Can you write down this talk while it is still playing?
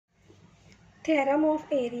Theorem of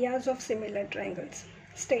areas of similar triangles.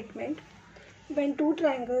 Statement: when two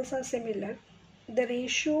triangles are similar, the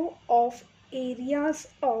ratio of areas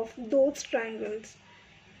of those triangles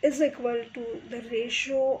is equal to the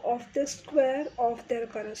ratio of the square of their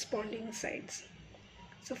corresponding sides.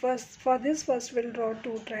 So first we'll draw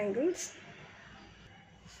two triangles.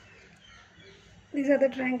 These are the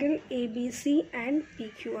triangle ABC and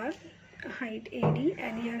PQR, height AD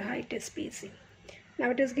and here height is PC. Now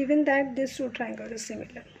it is given that these two triangles are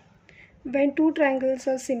similar. When two triangles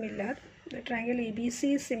are similar, the triangle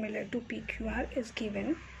ABC is similar to PQR is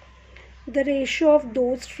given. The ratio of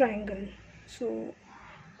those triangles, so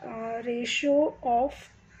ratio of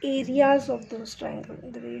areas of those triangles,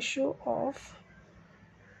 the ratio of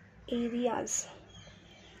areas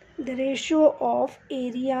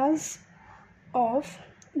of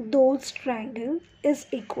those triangles is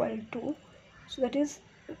equal to, so that is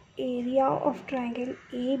area of triangle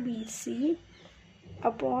ABC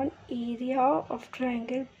upon area of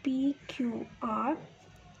triangle PQR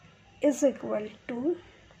is equal to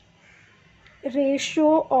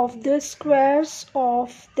ratio of the squares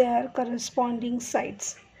of their corresponding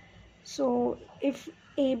sides. So if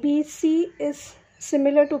ABC is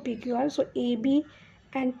similar to PQR, so AB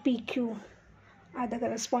and PQ are the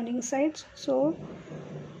corresponding sides. So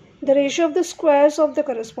the ratio of the squares of the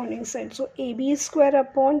corresponding sides, so AB square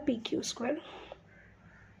upon PQ square.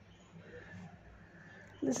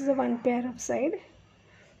 This is a one pair of side.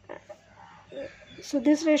 So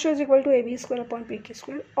this ratio is equal to AB square upon PQ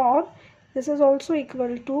square, or this is also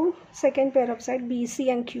equal to second pair of side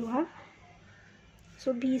BC and QR.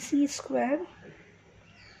 So BC square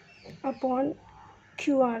upon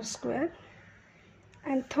QR square,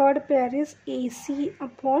 and third pair is AC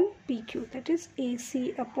upon PQ, that is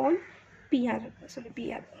AC upon PR.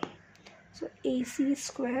 So AC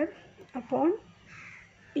square upon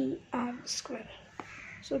PR square.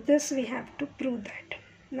 So this we have to prove that.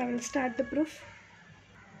 Now we'll start the proof.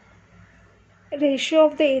 Ratio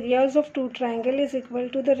of the areas of two triangles is equal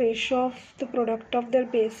to the ratio of the product of their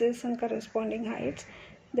bases and corresponding heights.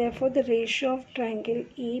 Therefore, the ratio of triangle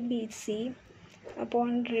ABC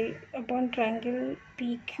upon triangle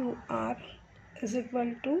PQR is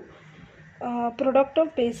equal to product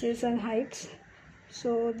of bases and heights.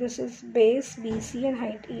 So this is base BC and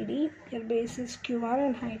height ED. Your base is QR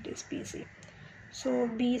and height is PC. So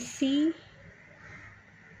BC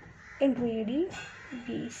into AD,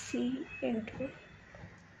 BC into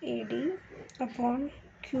AD upon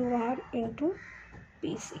QR into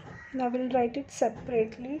PC. Now we'll write it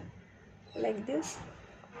separately like this.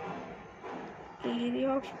 Area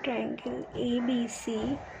of triangle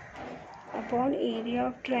ABC upon area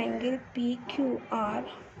of triangle PQR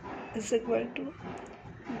is equal to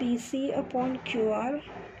BC upon QR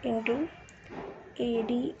into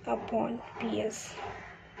AD upon PS.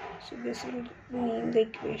 So this will name the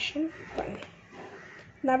equation 1.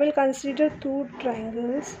 Now we'll consider two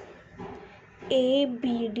triangles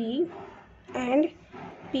ABD and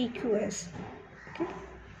PQS. Okay.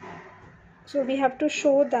 So we have to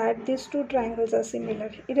show that these two triangles are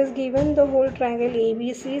similar. It is given the whole triangle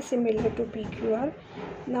ABC is similar to PQR.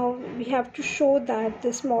 Now we have to show that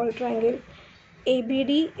the small triangle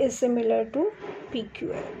ABD is similar to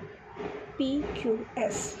PQS.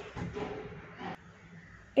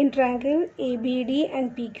 In triangle ABD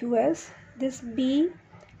and PQS, this B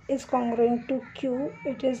is congruent to Q.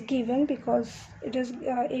 It is given because it is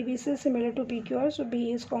ABC is similar to PQR, so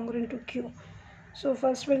B is congruent to Q. So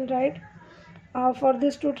first we'll write for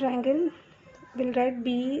this two triangle, we'll write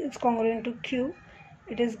B is congruent to Q.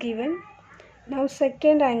 It is given. Now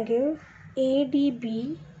second angle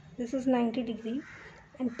ADB, this is 90 degree,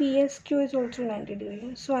 and PSQ is also 90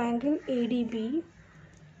 degree. So angle ADB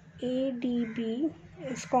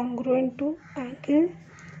is congruent to angle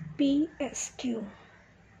PSQ.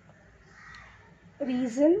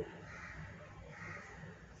 Reason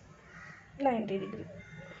 90 degree.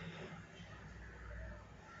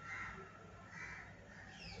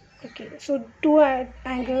 Okay, so two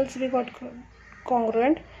angles we got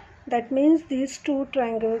congruent. That means these two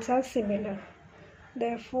triangles are similar.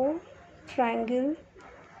 Therefore, triangle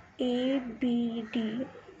ABD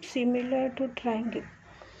similar to triangle.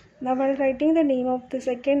 Now while writing the name of the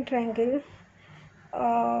second triangle,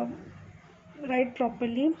 write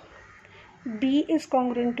properly. B is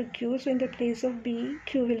congruent to Q, so in the place of B,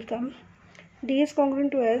 Q will come. D is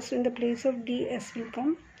congruent to S, so in the place of D, S will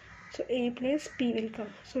come. So A place P will come.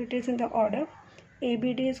 So it is in the order.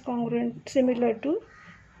 ABD is congruent, similar to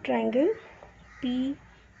triangle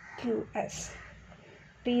PQS.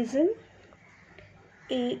 Reason: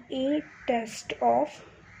 AA test of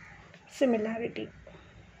similarity.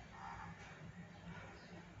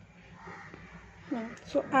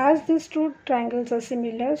 So as these two triangles are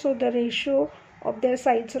similar, so the ratio of their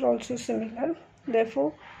sides are also similar.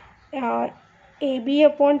 Therefore, AB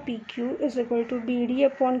upon PQ is equal to BD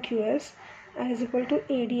upon QS and is equal to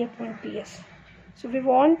AD upon PS. So we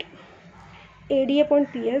want AD upon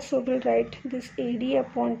PS, so we'll write this AD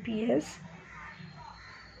upon PS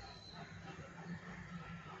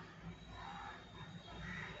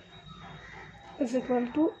is equal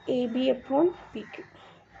to AB upon PQ.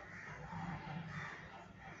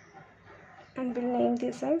 And we'll name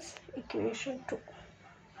this as equation 2.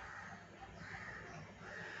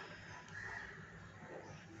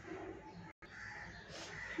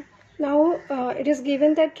 Now it is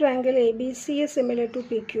given that triangle ABC is similar to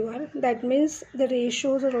PQR. That means the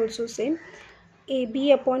ratios are also same.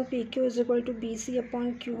 AB upon PQ is equal to BC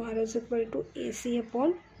upon QR is equal to AC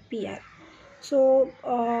upon PR. So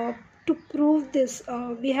to prove this,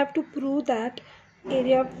 we have to prove that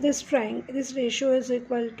area of this triangle, this ratio is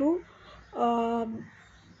equal to,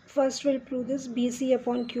 first we'll prove this BC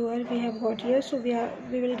upon QR we have got here. So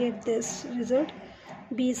we will get this result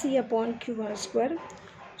BC upon QR square.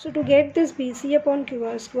 So to get this BC upon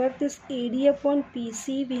QR square, this AD upon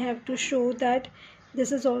PC, we have to show that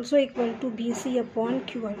this is also equal to BC upon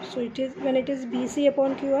QR. So it is, when it is BC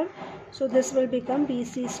upon QR, so this will become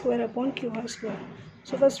BC square upon QR square.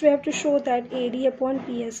 So first we have to show that AD upon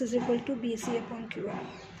PS is equal to BC upon QR.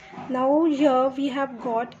 Now here we have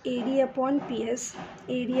got AD upon PS.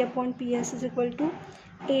 AD upon PS is equal to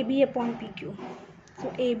AB upon PQ.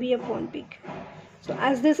 So AB upon PQ. So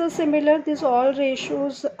as this is similar, these all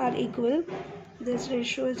ratios are equal. This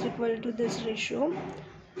ratio is equal to this ratio.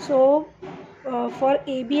 So for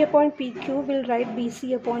AB upon PQ, we'll write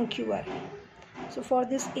BC upon QR. So for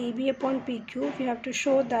this AB upon PQ, we have to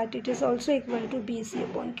show that it is also equal to BC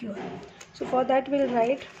upon QR. So for that, we'll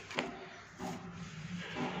write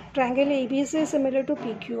triangle ABC is similar to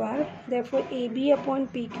PQR. Therefore, AB upon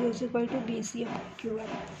PQ is equal to BC upon QR.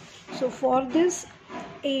 So for this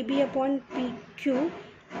AB upon PQ,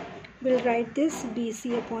 we'll write this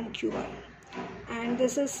BC upon QR. And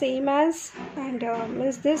this is same as, and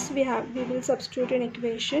as this we will substitute in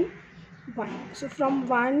equation 1. So from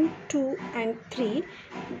 1, 2 and 3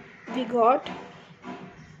 we got,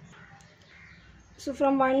 so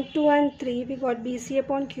from 1, 2 and 3 we got BC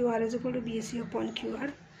upon QR is equal to BC upon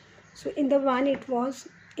QR. So in the 1 it was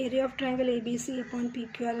area of triangle ABC upon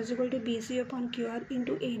PQR is equal to BC upon QR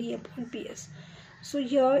into AD upon PS. So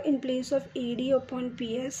here in place of AD upon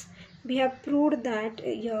PS, we have proved that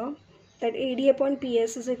here that AD upon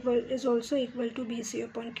PS is also equal to BC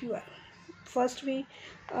upon QR. First we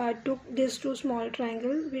took these two small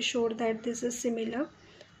triangles, we showed that this is similar.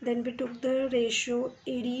 Then we took the ratio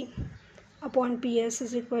AD upon PS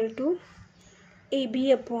is equal to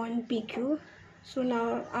AB upon PQ. So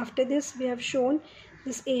now after this we have shown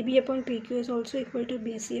this AB upon PQ is also equal to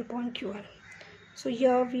BC upon QR. So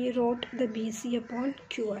here we wrote the BC upon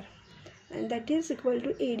QR, and that is equal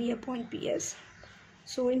to AD upon PS.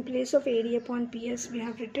 So in place of AD upon PS we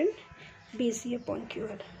have written BC upon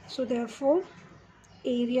QR. So therefore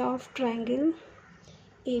area of triangle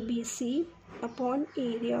ABC upon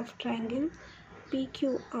area of triangle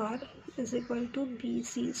PQR is equal to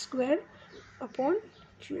BC square upon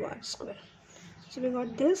QR square. So we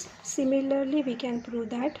got this. Similarly we can prove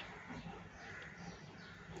that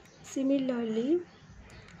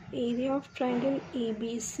area of triangle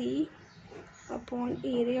ABC upon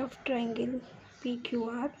area of triangle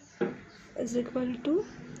PQR is equal to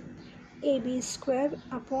AB square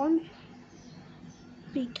upon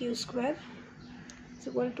PQ square is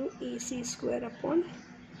equal to AC square upon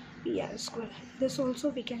PR square. This also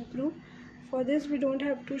we can prove. For this we don't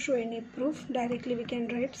have to show any proof. Directly we can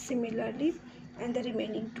write similarly and the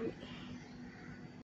remaining two.